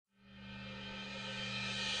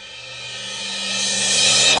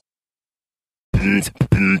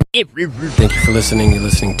Thank you for listening. You're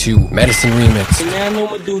listening to Medicine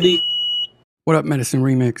Remix. What up, Medicine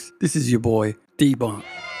Remix? This is your boy, D-Bunk.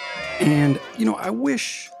 And, I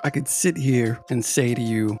wish I could sit here and say to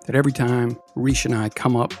you that every time Rish and I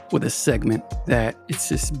come up with a segment that it's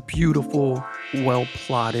this beautiful,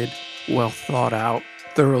 well-plotted, well-thought-out,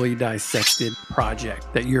 thoroughly dissected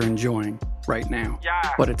project that you're enjoying right now.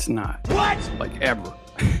 Yeah. But it's not. What? Like ever.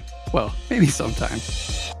 Well, maybe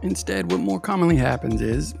sometimes. Instead, what more commonly happens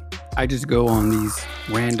is I just go on these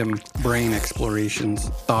random brain explorations,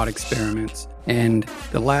 thought experiments. And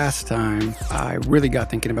the last time I really got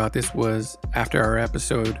thinking about this was after our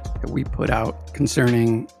episode that we put out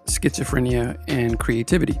concerning schizophrenia and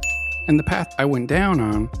creativity. And the path I went down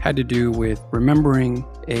on had to do with remembering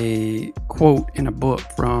a quote in a book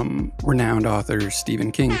from renowned author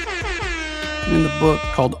Stephen King. In the book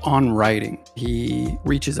called On Writing, he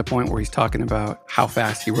reaches a point where he's talking about how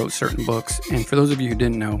fast he wrote certain books. And for those of you who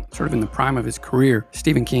didn't know, sort of in the prime of his career,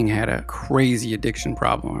 Stephen King had a crazy addiction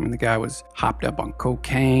problem. I mean, the guy was hopped up on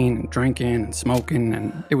cocaine and drinking and smoking,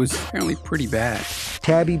 and it was apparently pretty bad.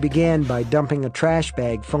 Tabby began by dumping a trash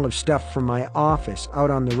bag full of stuff from my office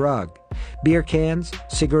out on the rug. Beer cans,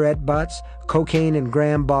 cigarette butts, cocaine in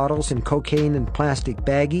gram bottles and cocaine in plastic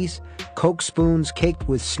baggies, Coke spoons caked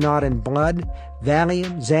with snot and blood,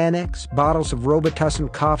 Valium, Xanax, bottles of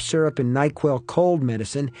Robitussin cough syrup and NyQuil cold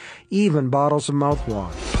medicine, even bottles of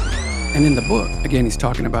mouthwash. And in the book, again, he's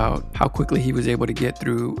talking about how quickly he was able to get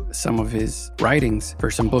through some of his writings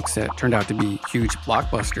for some books that turned out to be huge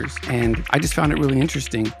blockbusters. And I just found it really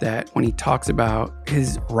interesting that when he talks about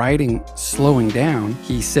his writing slowing down,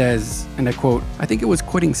 he says, and I quote, "I think it was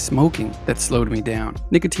quitting smoking that slowed me down.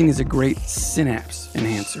 Nicotine is a great synapse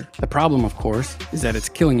enhancer. The problem, of course, is that it's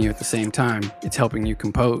killing you at the same time it's helping you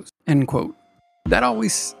compose." End quote. That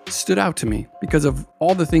always stood out to me because of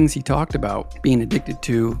all the things he talked about being addicted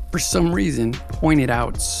to, for some reason, pointed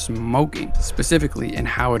out smoking specifically and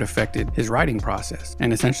how it affected his writing process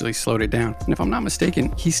and essentially slowed it down. And if I'm not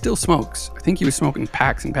mistaken, he still smokes. I think he was smoking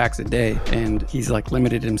packs and packs a day, and he's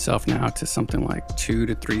limited himself now to something like 2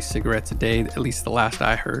 to 3 cigarettes a day, at least the last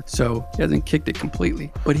I heard. So he hasn't kicked it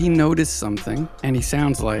completely, but he noticed something, and he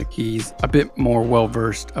sounds like he's a bit more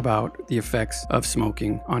well-versed about the effects of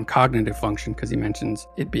smoking on cognitive function, because he mentions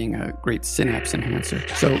it being a great synapse enhancer.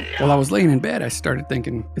 So while I was laying in bed, I started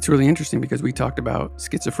thinking it's really interesting because we talked about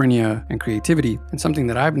schizophrenia and creativity, and something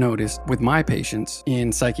that I've noticed with my patients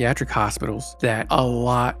in psychiatric hospitals, that a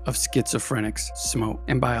lot of schizophrenics smoke.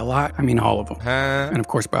 And by a lot, I mean all of them. And of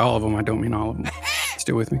course, by all of them, I don't mean all of them.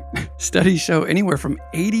 Still with me? Studies show anywhere from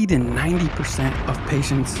 80 to 90% of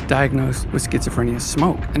patients diagnosed with schizophrenia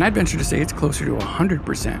smoke. And I'd venture to say it's closer to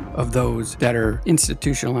 100% of those that are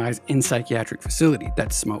institutionalized in psychiatric facility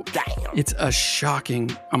that smoke. Damn. It's a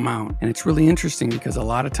shocking amount. And it's really interesting because a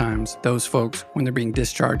lot of times those folks, when they're being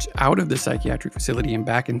discharged out of the psychiatric facility and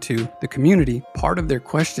back into the community, part of their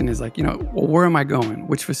question is well, where am I going?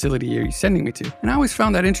 Which facility are you sending me to? And I always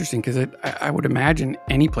found that interesting because I would imagine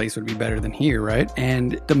any place would be better than here, right?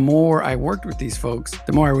 And the more I worked with these folks,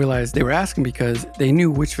 the more I realized they were asking because they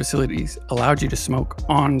knew which facilities allowed you to smoke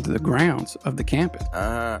on the grounds of the campus.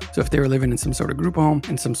 So if they were living in some sort of group home,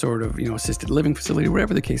 in some sort of, assisted living facility,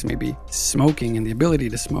 whatever the case may be, smoking and the ability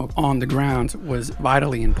to smoke on the grounds was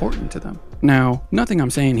vitally important to them. Now, nothing I'm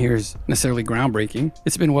saying here is necessarily groundbreaking.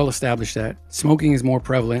 It's been well established that smoking is more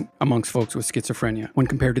prevalent amongst folks with schizophrenia when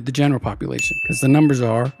compared to the general population, because the numbers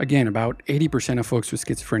are, again, about 80% of folks with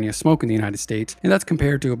schizophrenia smoke in the United States, and that's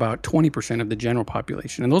compared to about 20% of the general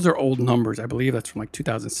population. And those are old numbers. I believe that's from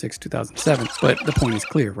 2006, 2007. But the point is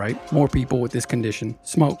clear, right? More people with this condition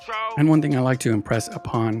smoke. And one thing I like to impress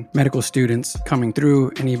upon medical students coming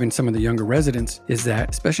through, and even some of the younger residents, is that,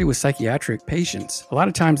 especially with psychiatric patients, a lot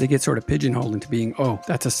of times they get sort of pigeonholed into being, oh,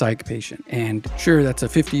 that's a psych patient. And sure, that's a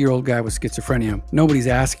 50-year-old guy with schizophrenia. Nobody's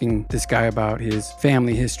asking this guy about his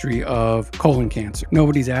family history of colon cancer.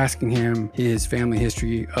 Nobody's asking him his family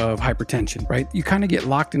history of hypertension, right? You kind of get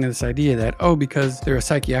locked into this idea that, oh, because they're a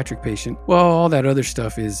psychiatric patient, well, all that other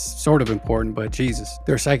stuff is sort of important, but Jesus,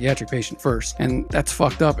 they're a psychiatric patient first. And that's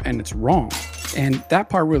fucked up and it's wrong. And that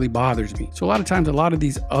part really bothers me. So a lot of times, a lot of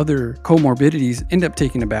these other comorbidities end up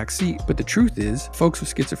taking a back seat. But the truth is, folks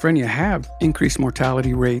with schizophrenia have increased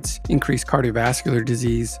mortality rates, increased cardiovascular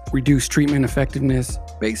disease, reduced treatment effectiveness,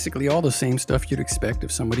 basically all the same stuff you'd expect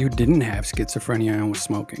of somebody who didn't have schizophrenia and was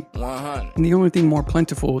smoking. 100. And the only thing more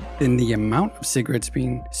plentiful than the amount of cigarettes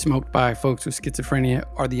being smoked by folks with schizophrenia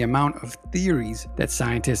are the amount of theories that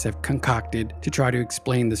scientists have concocted to try to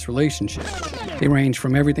explain this relationship. They range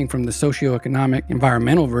from everything from the socioeconomic,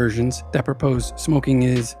 environmental versions that propose smoking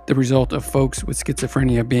is the result of folks with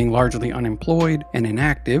schizophrenia being largely unemployed and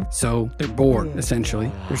inactive, so they're bored,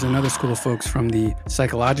 essentially. There's another school of folks from the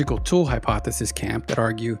psychological tool hypothesis camp that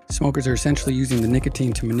argue smokers are essentially using the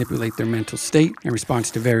nicotine to manipulate their mental state in response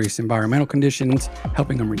to various environmental conditions,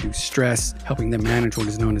 helping them reduce stress, helping them manage what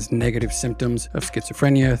is known as negative symptoms of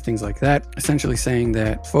schizophrenia, things like that. Essentially saying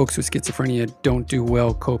that folks with schizophrenia don't do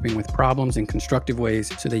well coping with problems in constructive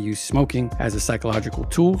ways, so they use smoking as a psychological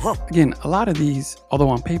tool. Again, a lot of these, although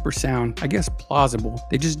on paper sound, I guess, plausible,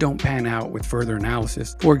 they just don't pan out with further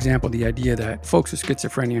analysis. For example, the idea that folks with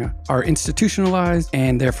schizophrenia are institutionalized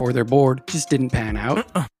and therefore they're bored just didn't pan out.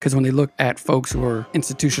 Because when they looked at folks who were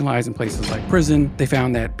institutionalized in places like prison, they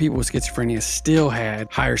found that people with schizophrenia still had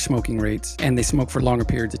higher smoking rates and they smoked for longer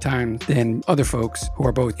periods of time than other folks who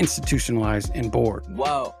are both institutionalized and bored.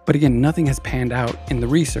 Whoa. But again, nothing has panned out in the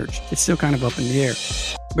research. It's still kind of up in the air.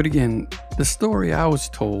 But again, the story I was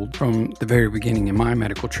told from the very beginning in my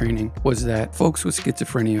medical training was that folks with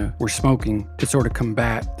schizophrenia were smoking to sort of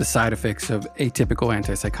combat the side effects of atypical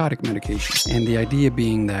antipsychotic medication. And the idea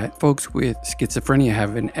being that folks with schizophrenia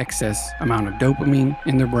have an excess amount of dopamine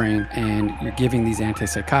in their brain, and you're giving these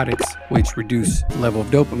antipsychotics, which reduce the level of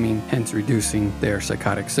dopamine, hence reducing their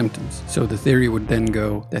psychotic symptoms. So the theory would then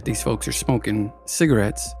go that these folks are smoking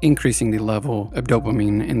cigarettes, increasing the level of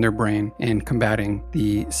dopamine in their brain and combating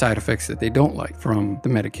the side effects that they don't like from the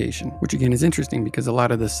medication, which again is interesting because a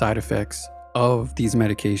lot of the side effects of these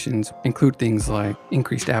medications include things like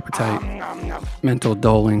increased appetite, mental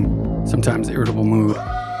dulling, sometimes irritable mood.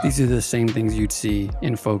 These are the same things you'd see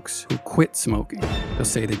in folks who quit smoking. They'll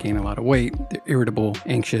say they gain a lot of weight, they're irritable,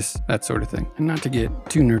 anxious, that sort of thing. And not to get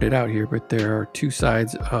too nerded out here, but there are two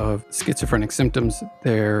sides of schizophrenic symptoms.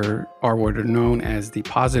 There are what are known as the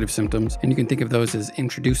positive symptoms, and you can think of those as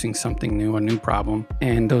introducing something new, a new problem.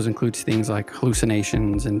 And those include things like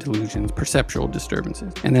hallucinations and delusions, perceptual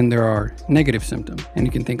disturbances. And then there are negative symptoms, and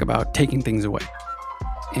you can think about taking things away.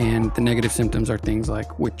 And the negative symptoms are things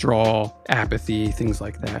like withdrawal, apathy, things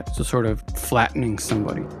like that. So sort of flattening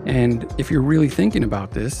somebody. And if you're really thinking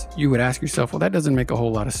about this, you would ask yourself, well, that doesn't make a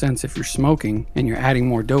whole lot of sense. If you're smoking and you're adding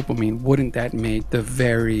more dopamine, wouldn't that make the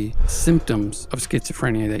very symptoms of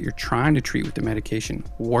schizophrenia that you're trying to treat with the medication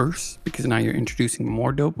worse? Because now you're introducing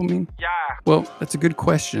more dopamine? Yeah. Well, that's a good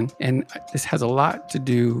question. And this has a lot to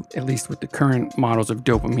do, at least with the current models of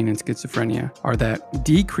dopamine and schizophrenia, are that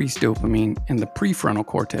decreased dopamine in the prefrontal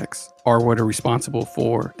cortex are what are responsible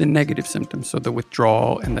for the negative symptoms, so the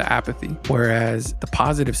withdrawal and the apathy. Whereas the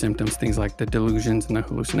positive symptoms, things like the delusions and the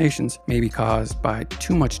hallucinations, may be caused by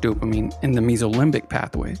too much dopamine in the mesolimbic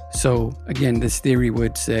pathway. So again, this theory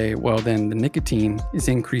would say, well, then the nicotine is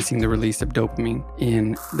increasing the release of dopamine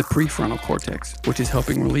in the prefrontal cortex, which is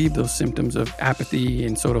helping relieve those symptoms of apathy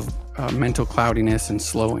and sort of mental cloudiness and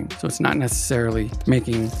slowing. So it's not necessarily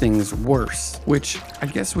making things worse, which I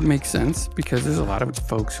guess would make sense because there's a lot of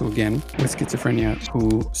folks who, again, with schizophrenia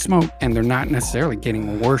who smoke and they're not necessarily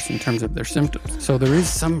getting worse in terms of their symptoms. So there is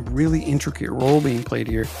some really intricate role being played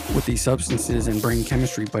here with these substances and brain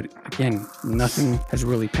chemistry, but again, nothing has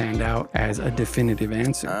really panned out as a definitive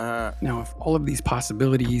answer. Now, if all of these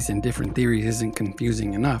possibilities and different theories isn't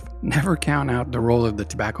confusing enough, never count out the role of the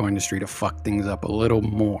tobacco industry to fuck things up a little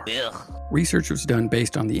more. Research was done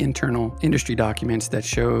based on the internal industry documents that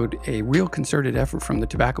showed a real concerted effort from the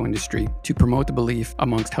tobacco industry to promote the belief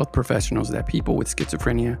amongst health professionals that people with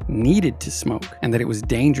schizophrenia needed to smoke and that it was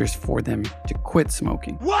dangerous for them to quit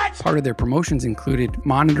smoking. What? Part of their promotions included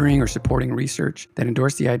monitoring or supporting research that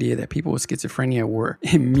endorsed the idea that people with schizophrenia were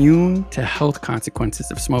immune to health consequences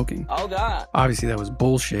of smoking. Oh, God. Obviously, that was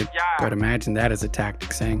bullshit, but imagine that as a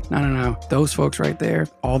tactic saying, no, those folks right there,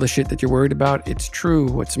 all the shit that you're worried about, it's true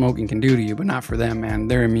what smoking can do to you, but not for them, man.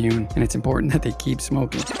 They're immune, and it's important that they keep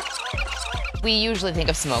smoking. We usually think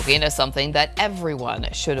of smoking as something that everyone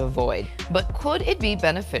should avoid, but could it be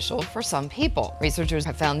beneficial for some people? Researchers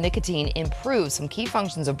have found nicotine improves some key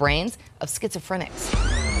functions of brains of schizophrenics.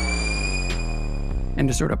 And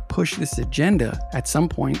to sort of push this agenda, at some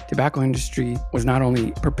point, tobacco industry was not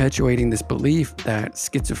only perpetuating this belief that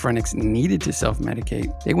schizophrenics needed to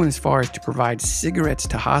self-medicate, they went as far as to provide cigarettes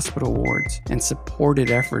to hospital wards and supported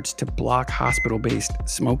efforts to block hospital-based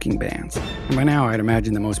smoking bans. And by now, I'd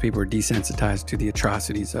imagine that most people are desensitized to the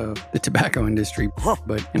atrocities of the tobacco industry.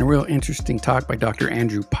 But in a real interesting talk by Dr.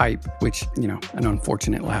 Andrew Pipe, which, an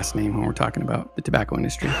unfortunate last name when we're talking about the tobacco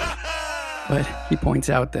industry. But he points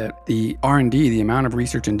out that the R&D, the amount of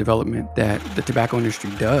research and development that the tobacco industry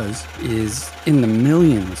does, is in the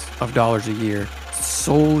millions of dollars a year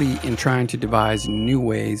solely in trying to devise new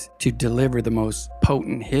ways to deliver the most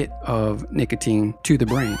potent hit of nicotine to the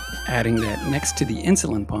brain. Adding that next to the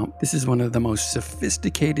insulin pump, this is one of the most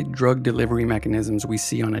sophisticated drug delivery mechanisms we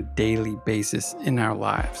see on a daily basis in our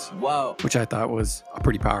lives. Whoa. Which I thought was a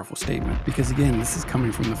pretty powerful statement, because again, this is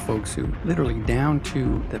coming from the folks who literally down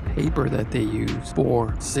to the paper that they use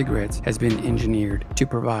for cigarettes has been engineered to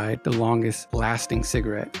provide the longest lasting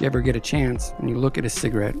cigarette. If you ever get a chance and you look at a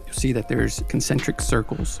cigarette, you'll see that there's concentric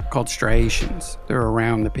circles called striations. They're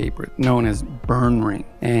around the paper, known as burn ring.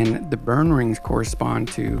 And the burn rings correspond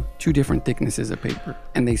to two different thicknesses of paper,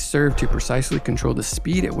 and they serve to precisely control the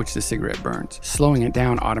speed at which the cigarette burns, slowing it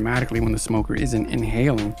down automatically when the smoker isn't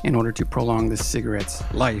inhaling in order to prolong the cigarette's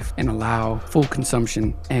life and allow full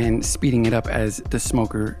consumption, and speeding it up as the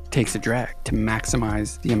smoker takes a drag to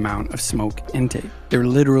maximize the amount of smoke intake. They're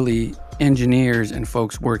literally engineers and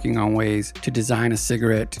folks working on ways to design a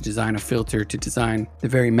cigarette, to design a filter, to design the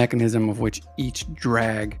very mechanism of which each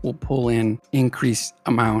drag will pull in increased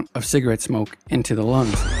amount of cigarette smoke into the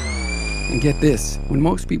lungs. And get this, when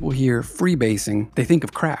most people hear freebasing, they think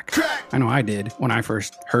of crack. I know I did when I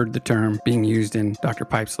first heard the term being used in Dr.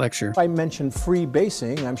 Pipe's lecture. If I mentioned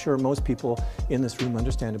freebasing, I'm sure most people in this room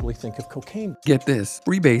understandably think of cocaine. Get this,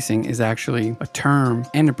 freebasing is actually a term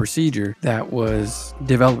and a procedure that was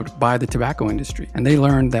developed by the tobacco industry. And they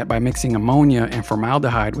learned that by mixing ammonia and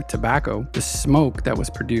formaldehyde with tobacco, the smoke that was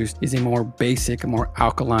produced is a more basic, more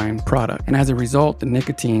alkaline product. And as a result, the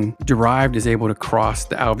nicotine derived is able to cross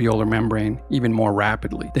the alveolar membrane even more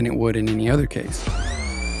rapidly than it would in any other case.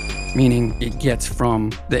 Meaning it gets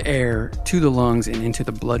from the air to the lungs and into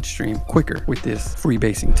the bloodstream quicker with this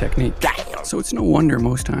freebasing technique. So it's no wonder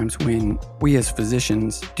most times when we as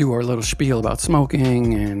physicians do our little spiel about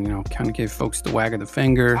smoking and, kind of give folks the wag of the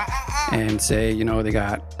finger and say, they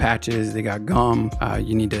got patches, they got gum,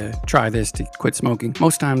 you need to try this to quit smoking.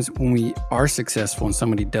 Most times when we are successful and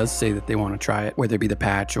somebody does say that they want to try it, whether it be the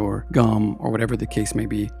patch or gum or whatever the case may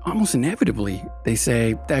be, almost inevitably they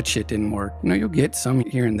say that shit didn't work. You'll get some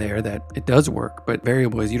here and there that it does work, but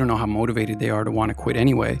variable is you don't know how motivated they are to want to quit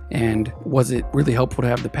anyway. And was it really helpful to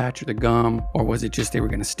have the patch or the gum, or was it just they were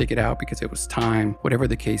going to stick it out because it was time, whatever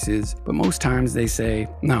the case is. But most times they say,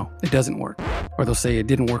 no, it doesn't work. Or they'll say it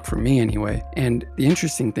didn't work for me anyway. And the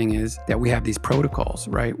interesting thing is that we have these protocols,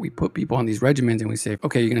 right? We put people on these regimens and we say,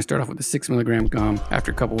 okay, you're going to start off with the 6 milligram gum.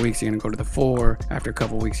 After a couple of weeks, you're going to go to the 4. After a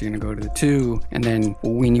couple of weeks, you're going to go to the 2, and then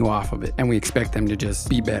we'll wean you off of it. And we expect them to just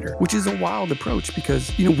be better, which is a wild approach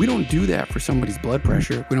because, we don't do that for somebody's blood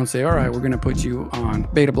pressure. We don't say, all right, we're going to put you on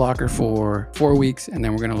beta blocker for 4 weeks, and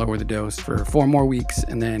then we're going to lower the dose for 4 more weeks,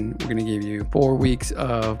 and then we're going to give you 4 weeks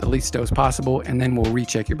of the least dose possible, and then we'll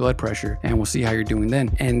recheck your blood pressure and we'll see how you're doing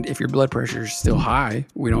then. And if your blood pressure is still high,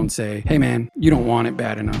 we don't say, hey man, you don't want it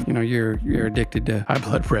bad enough. You're addicted to high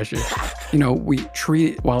blood pressure. We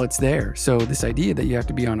treat it while it's there. So this idea that you have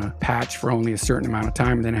to be on a patch for only a certain amount of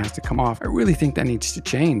time and then it has to come off, I really think that needs to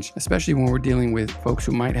change, especially when we're dealing with folks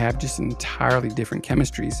who might have just entirely different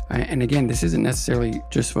chemistries. And again, this isn't necessarily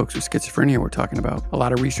just folks with schizophrenia we're talking about. A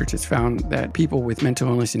lot of research has found that people with mental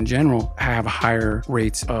illness in general have higher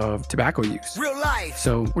rates of tobacco use. Real life.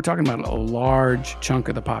 So we're talking about a large chunk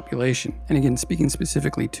of the population. And again, speaking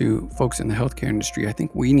specifically to folks in the healthcare industry, I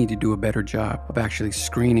think we need to do a better job of actually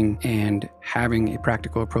screening and having a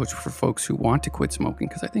practical approach for folks who want to quit smoking.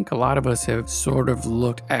 Because I think a lot of us have sort of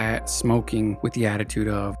looked at smoking with the attitude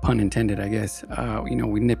of, pun intended, I guess,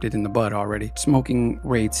 we nipped it in the bud already. Smoking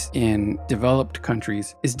rates in developed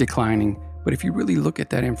countries is declining. But if you really look at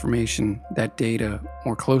that information, that data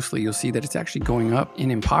more closely, you'll see that it's actually going up in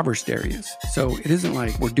impoverished areas. So it isn't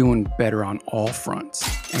like we're doing better on all fronts.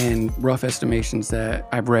 And rough estimations that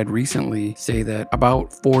I've read recently say that about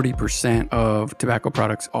 40% of tobacco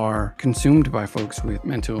products are consumed by folks with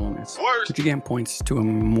mental illness, which again points to a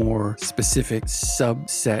more specific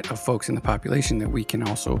subset of folks in the population that we can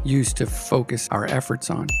also use to focus our efforts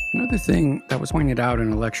on. Another thing that was pointed out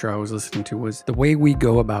in a lecture I was listening to was the way we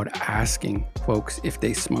go about asking folks if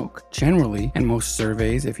they smoke. Generally, and most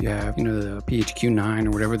surveys, if you have, the PHQ-9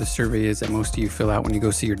 or whatever the survey is that most of you fill out when you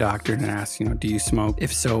go see your doctor and ask, do you smoke?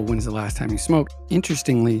 If so, when's the last time you smoked?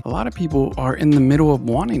 Interestingly, a lot of people are in the middle of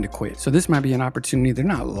wanting to quit. So this might be an opportunity. They're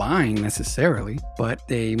not lying necessarily, but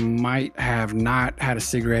they might have not had a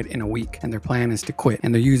cigarette in a week and their plan is to quit.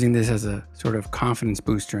 And they're using this as a sort of confidence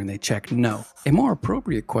booster and they check no. A more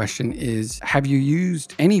appropriate question is, have you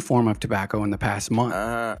used any form of tobacco in the past month?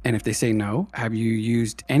 And if they say no, have you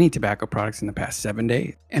used any tobacco products in the past 7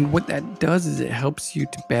 days? And what that does is it helps you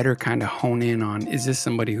to better kind of hone in on, is this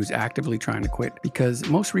somebody who's actively trying to quit? Because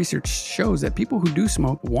most research shows that people who do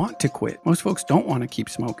smoke want to quit. Most folks don't want to keep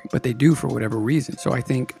smoking, but they do for whatever reason. So I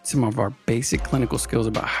think some of our basic clinical skills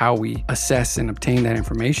about how we assess and obtain that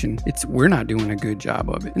information, we're not doing a good job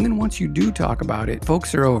of it. And then once you do talk about it,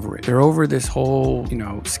 folks are over it. They're over this whole,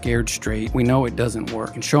 scared straight. We know it doesn't work.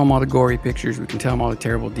 We can show them all the gory pictures. We can tell them all the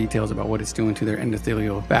terrible details about what it's doing to their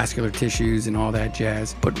endothelial vascular tissues and all that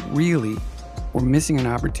jazz. But really, we're missing an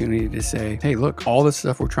opportunity to say, hey, look, all the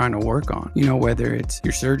stuff we're trying to work on, whether it's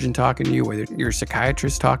your surgeon talking to you, whether your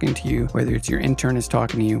psychiatrist talking to you, whether it's your internist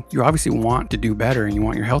talking to you, you obviously want to do better and you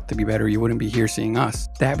want your health to be better. You wouldn't be here seeing us.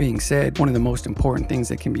 That being said, one of the most important things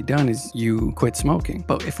that can be done is you quit smoking.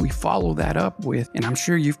 But if we follow that up with, and I'm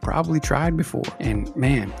sure you've probably tried before, and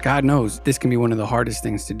man, God knows this can be one of the hardest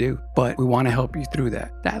things to do, but we want to help you through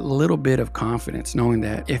that. That little bit of confidence, knowing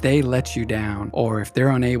that if they let you down, or if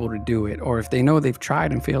they're unable to do it, or if they know they've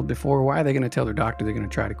tried and failed before, why are they going to tell their doctor they're going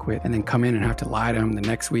to try to quit and then come in and have to lie to them the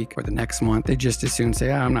next week or the next month? They just as soon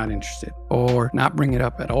say, I'm not interested, or not bring it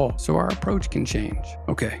up at all. So our approach can change.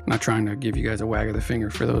 Okay, I'm not trying to give you guys a wag of the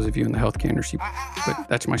finger for those of you in the healthcare industry, but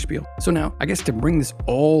that's my spiel. So now, I guess to bring this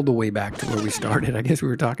all the way back to where we started, I guess we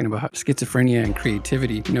were talking about schizophrenia and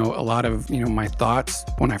creativity. A lot of, my thoughts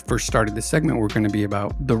when I first started this segment were going to be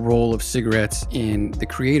about the role of cigarettes in the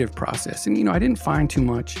creative process. And, I didn't find too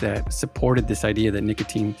much that supported this idea that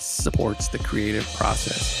nicotine supports the creative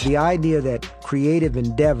process. The idea that creative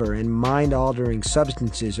endeavor and mind-altering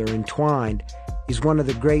substances are entwined is one of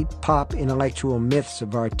the great pop intellectual myths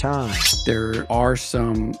of our time. There are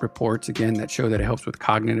some reports, again, that show that it helps with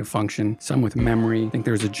cognitive function, some with memory. I think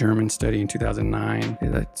there was a German study in 2009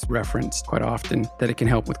 that's referenced quite often that it can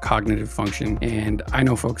help with cognitive function. And I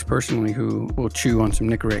know folks personally who will chew on some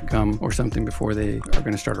Nicorette gum or something before they are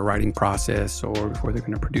going to start a writing process or before they're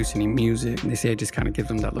going to produce any music. And they say it just kind of gives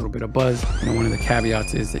them that little bit of buzz. One of the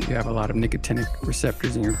caveats is that you have a lot of nicotinic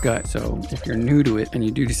receptors in your gut. So if you're new to it and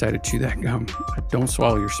you do decide to chew that gum, don't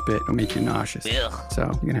swallow your spit. It'll make you nauseous. So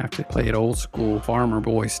you're going to have to play it old school farmer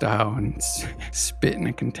boy style and spit in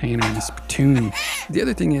a container and a spittoon. The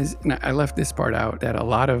other thing is, and I left this part out, that a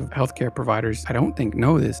lot of healthcare providers, I don't think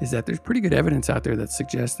know this, is that there's pretty good evidence out there that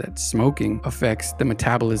suggests that smoking affects the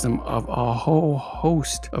metabolism of a whole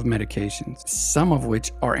host of medications, some of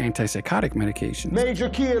which are antipsychotic medications. Major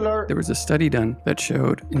key alert. There was a study done that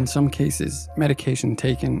showed, in some cases, medication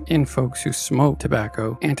taken in folks who smoke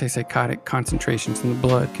tobacco, antipsychotic concentrations in the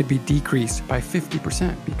blood could be decreased by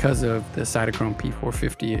 50% because of the cytochrome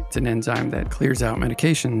P450. It's an enzyme that clears out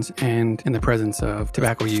medications and in the presence of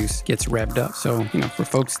tobacco use gets revved up. So, for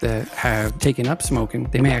folks that have taken up smoking,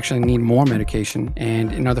 they may actually need more medication.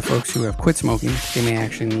 And in other folks who have quit smoking, they may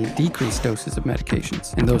actually need decreased doses of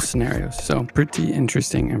medications in those scenarios. So pretty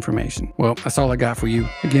interesting information. Well, that's all I got for you.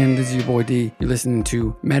 Again, this is your boy D. You're listening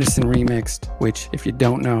to Medicine Remixed, which, if you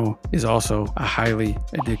don't know, is also a highly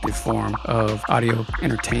addictive form of audio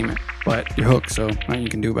entertainment. But you're hooked, so nothing you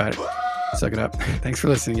can do about it. Suck it up. Thanks for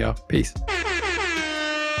listening, y'all. Peace.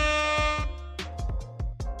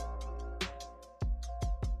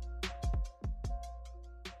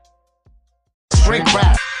 Straight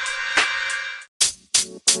rap.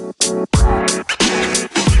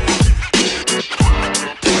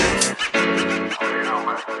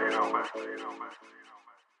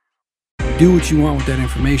 Do what you want with that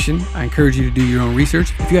information. I encourage you to do your own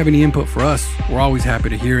research. If you have any input for us, we're always happy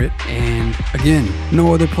to hear it. And again,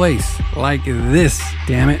 no other place like this,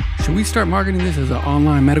 damn it. Should we start marketing this as an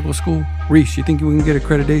online medical school? Reese, you think we can get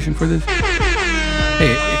accreditation for this?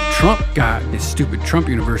 Hey, if Trump got his stupid Trump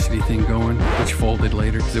University thing going, which folded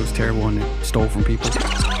later because it was terrible and it stole from people.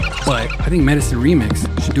 But I think Medicine Remix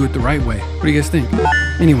should do it the right way. What do you guys think?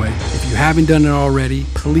 Anyway, if you haven't done it already,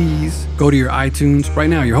 please go to your iTunes. Right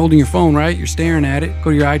now, you're holding your phone, right? You're staring at it.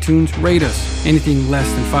 Go to your iTunes, rate us. Anything less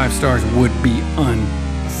than 5 stars would be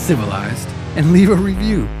uncivilized. And leave a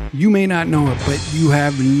review. You may not know it, but you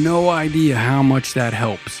have no idea how much that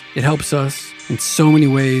helps. It helps us in so many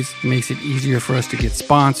ways. It makes it easier for us to get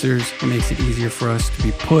sponsors. It makes it easier for us to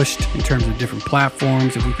be pushed in terms of different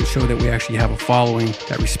platforms. If we can show that we actually have a following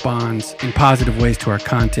that responds in positive ways to our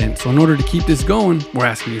content. So in order to keep this going, we're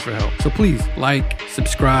asking you for help. So please like,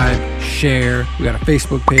 subscribe, share. We got a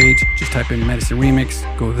Facebook page. Just type in Medicine Remix.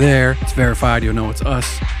 Go there. It's verified. You'll know it's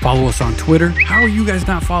us. Follow us on Twitter. How are you guys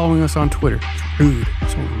not following us on Twitter? Rude.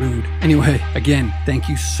 So rude. Anyway, again, thank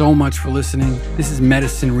you so much for listening. This is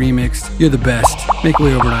Medicine Remixed. You're the best. Make your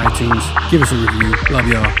way over to iTunes. Give us a review. Love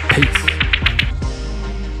y'all. Peace.